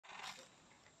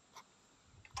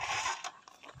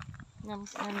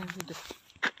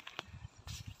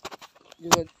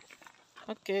Good.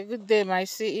 Okay, good day, my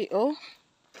CEO.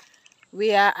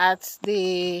 We are at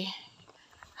the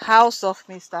house of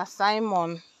Mr.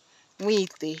 Simon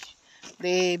Wheatley,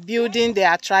 the building they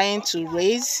are trying to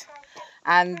raise,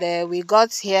 and we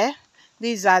got here.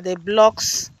 These are the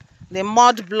blocks, the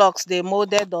mud blocks they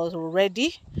molded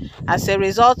already as a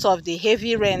result of the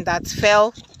heavy rain that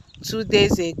fell 2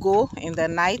 days ago in the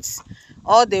night.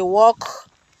 All the work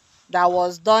that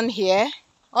was done here,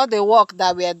 all the work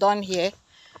that were done here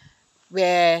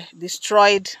were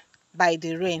destroyed by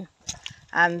the rain.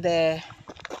 And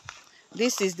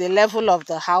this is the level of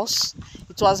the house.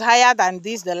 It was higher than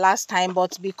this the last time,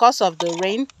 but because of the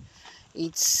rain,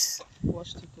 it's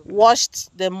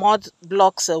washed the mud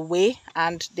blocks away,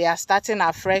 and they are starting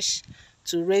afresh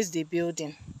to raise the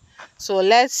building. So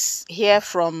let's hear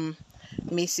from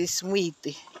Mrs.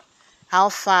 Smith how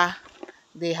far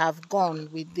they have gone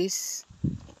with this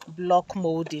block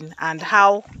molding and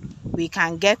how we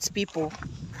can get people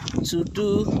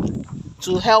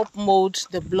to help mold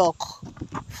the block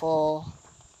for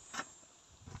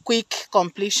quick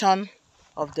completion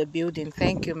of the building.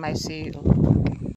 Thank you, my CEO.